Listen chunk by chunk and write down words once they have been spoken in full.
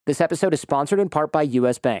This episode is sponsored in part by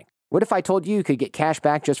U.S. Bank. What if I told you you could get cash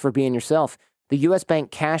back just for being yourself? The U.S. Bank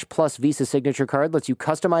Cash Plus Visa Signature Card lets you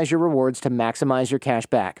customize your rewards to maximize your cash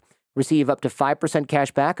back. Receive up to 5% cash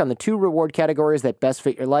back on the 2 reward categories that best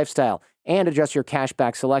fit your lifestyle, and adjust your cash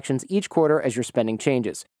back selections each quarter as your spending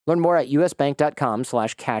changes. Learn more at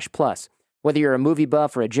usbank.com/cashplus. Whether you're a movie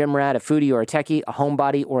buff or a gym rat, a foodie or a techie, a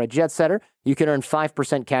homebody or a jet setter, you can earn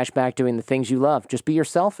 5% cash back doing the things you love. Just be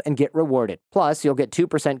yourself and get rewarded. Plus, you'll get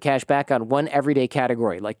 2% cash back on one everyday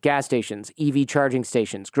category like gas stations, EV charging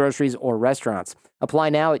stations, groceries, or restaurants. Apply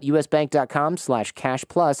now at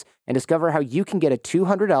usbank.com/cashplus and discover how you can get a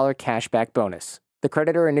 $200 cash back bonus. The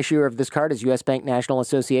creditor and issuer of this card is U.S. Bank National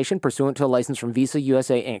Association, pursuant to a license from Visa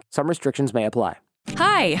USA, Inc. Some restrictions may apply.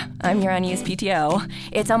 Hi, I'm your unused PTO.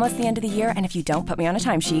 It's almost the end of the year, and if you don't put me on a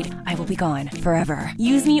timesheet, I will be gone forever.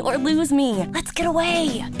 Use me or lose me. Let's get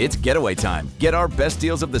away. It's getaway time. Get our best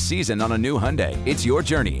deals of the season on a new Hyundai. It's your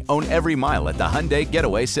journey. Own every mile at the Hyundai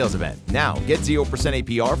Getaway Sales Event. Now, get 0%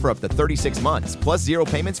 APR for up to 36 months, plus 0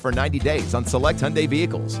 payments for 90 days on select Hyundai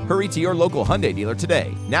vehicles. Hurry to your local Hyundai dealer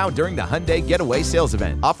today. Now during the Hyundai Getaway Sales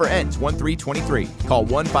Event. Offer ends 1/3/23. Call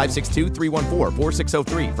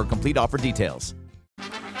 1-562-314-4603 for complete offer details.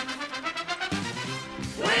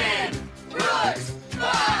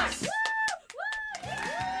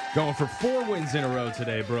 Going for 4 wins in a row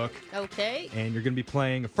today, Brooke. Okay. And you're going to be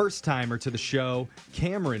playing a first-timer to the show,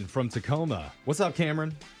 Cameron from Tacoma. What's up,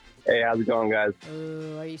 Cameron? Hey, how's it going, guys?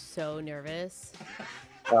 Ooh, are you so nervous?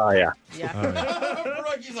 Oh, yeah. Yeah.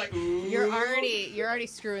 Rookie's like, ooh. You're already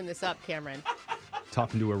screwing this up, Cameron.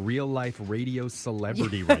 Talking to a real-life radio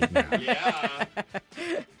celebrity right now. Yeah.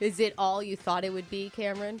 Is it all you thought it would be,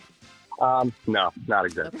 Cameron? No, not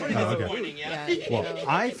exactly. Okay. Oh, okay. Disappointing, yeah. Well,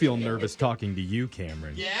 I feel nervous talking to you,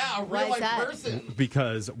 Cameron. Yeah, a Why is real-life that? person.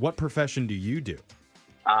 Because what profession do you do?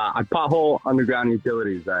 I pothole underground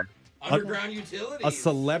utilities. Underground utilities. A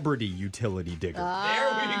celebrity utility digger.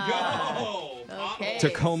 There we go. Okay.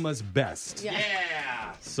 Tacoma's best. Yeah. Yeah.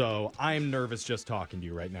 So I'm nervous just talking to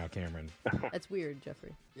you right now, Cameron. That's weird,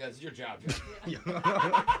 Jeffrey. Yeah, it's your job, Jeff.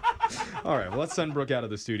 All right, well, let's send Brooke out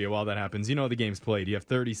of the studio while that happens. You know the game's played. You have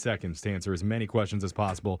 30 seconds to answer as many questions as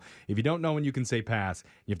possible. If you don't know when you can say pass,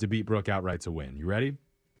 you have to beat Brooke outright to win. You ready?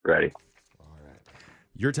 Ready. All right.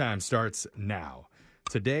 Your time starts now.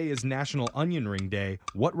 Today is National Onion Ring Day.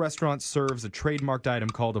 What restaurant serves a trademarked item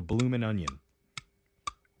called a bloomin' onion?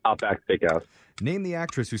 Outback Steakhouse. Name the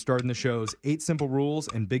actress who starred in the shows 8 Simple Rules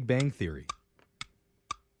and Big Bang Theory.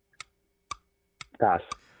 Pass.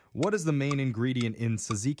 What is the main ingredient in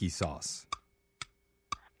tzatziki sauce?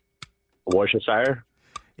 Worcestershire.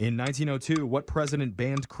 In 1902, what president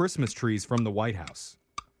banned Christmas trees from the White House?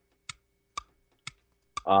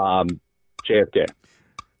 JFK.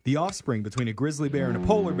 The offspring between a grizzly bear and a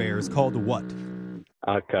polar bear is called what?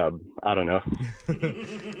 Cub. I don't know.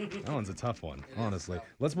 That one's a tough one, honestly.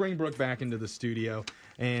 Let's bring Brooke back into the studio.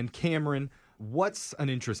 And Cameron, what's an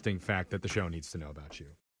interesting fact that the show needs to know about you?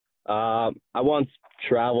 I once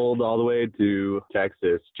traveled all the way to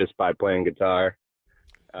Texas just by playing guitar.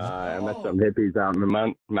 I met some hippies out in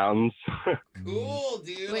the mountains. Cool,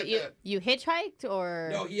 dude. Wait, you hitchhiked or?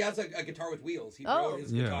 No, he has a guitar with wheels. He Oh. rode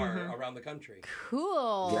his Yeah. guitar around the country.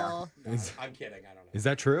 Cool. Yeah. No, I'm kidding. I don't know. Is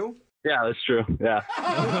that true? Yeah, that's true. Yeah.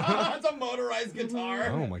 It's a motorized guitar.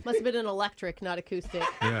 Oh, my. Must have been an electric, not acoustic.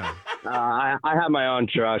 Yeah. I had my own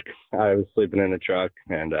truck. I was sleeping in the truck,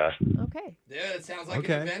 and Okay. Dude, it sounds like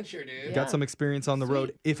Okay. an adventure, dude. Yeah. Got some experience on the road.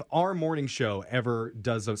 Sweet. If our morning show ever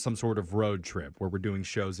does some sort of road trip where we're doing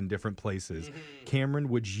shows in different places, Cameron,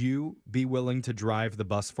 would you be willing to drive the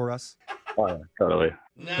bus for us? oh, yeah, totally.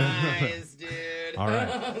 Nice, dude. All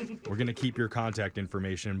right. We're going to keep your contact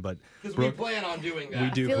information, but Because we Brooke, plan on doing that. we I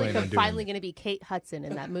do feel plan like on I'm doing finally it. going to be Kate Hudson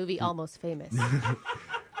in that movie Almost Famous.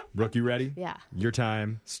 Brooke, you ready? Yeah. Your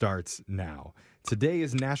time starts now. Today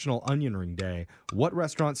is National Onion Ring Day. What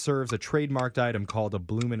restaurant serves a trademarked item called a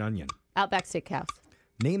bloomin' onion? Outback Steakhouse.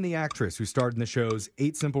 Name the actress who starred in the shows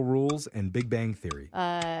 8 Simple Rules and Big Bang Theory.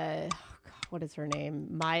 What is her name?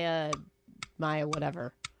 Maya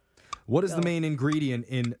whatever. What is the main ingredient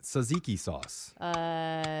in tzatziki sauce?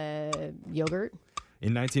 Yogurt.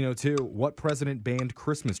 In 1902, what president banned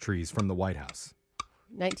Christmas trees from the White House?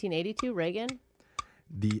 1982, Reagan.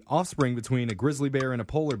 The offspring between a grizzly bear and a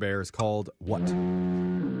polar bear is called what?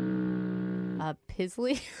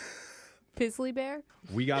 Pisley. Pisley Bear?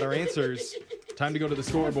 We got our answers. Time to go to the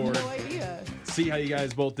scoreboard. No idea. See how you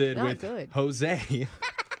guys both did Not with good. Jose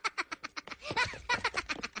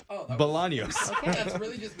Oh, that was- Bolaños. Okay. That's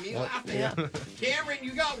really just me laughing. Yeah. Cameron,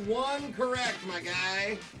 you got one correct, my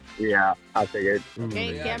guy. Yeah, I figured.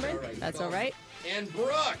 Okay, Yeah, Cameron? all right, That's you all got it. right. And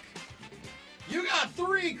Brooke, You got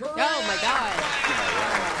 3 correct. Oh, my God.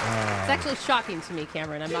 It's actually shocking to me,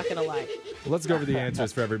 Cameron. I'm not going to lie. Let's go over the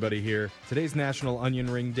answers for everybody here. Today's National Onion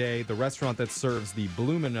Ring Day. The restaurant that serves the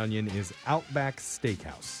bloomin' onion is Outback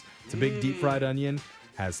Steakhouse. It's a big deep-fried onion,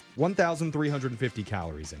 has 1,350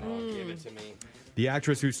 calories in it. Oh, give it to me. The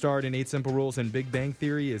actress who starred in 8 Simple Rules and Big Bang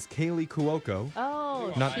Theory is Kaylee Cuoco.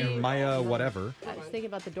 Oh, Not Maya whatever. I was thinking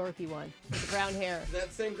about the dorky one with the brown hair.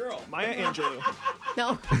 That same girl. Maya Angelou.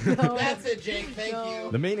 No. That's it, Jake. Thank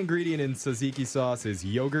you. The main ingredient in tzatziki sauce is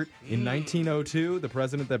yogurt. In 1902, the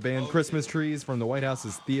president that banned Christmas trees from the White House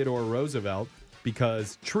is Theodore Roosevelt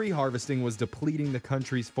because tree harvesting was depleting the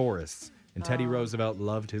country's forests. And Teddy Roosevelt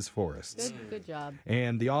loved his forests. Good job.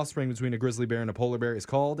 And the offspring between a grizzly bear and a polar bear is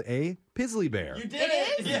called a pizzly bear. You did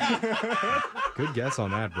it? Yeah. Good guess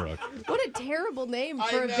on that, Brooke. What a terrible name I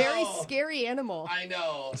for a very know. scary animal. I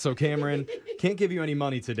know. So, Cameron, can't give you any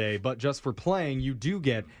money today, but just for playing, you do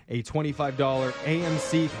get a $25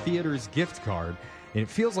 AMC Theaters gift card. And it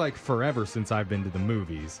feels like forever since I've been to the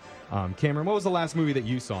movies. Cameron, what was the last movie that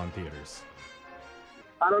you saw in theaters?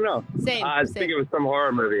 I don't know. Same. I think it was some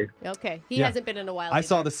horror movie. Okay. He Yeah. hasn't been in a while. I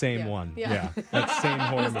saw either. the same Yeah. one. Yeah. That same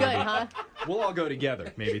horror It was movie. good, huh? We'll all go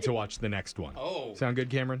together, maybe, to watch the next one. Oh. Sound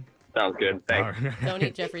good, Cameron? Sounds good. Thanks. All right. Don't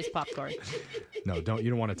eat Jeffrey's popcorn. No, you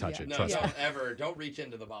don't want to touch it. No, Trust me. don't ever. Don't reach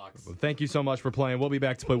into the box. Well, thank you so much for playing. We'll be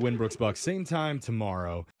back to play Winbrooks Bucks same time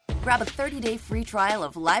tomorrow. Grab a 30-day free trial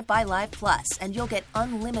of Live by Live Plus, and you'll get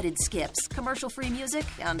unlimited skips, commercial-free music,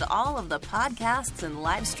 and all of the podcasts and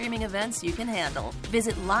live streaming events you can handle.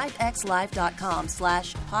 Visit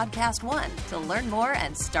livexlive.com/podcast1 to learn more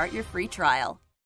and start your free trial.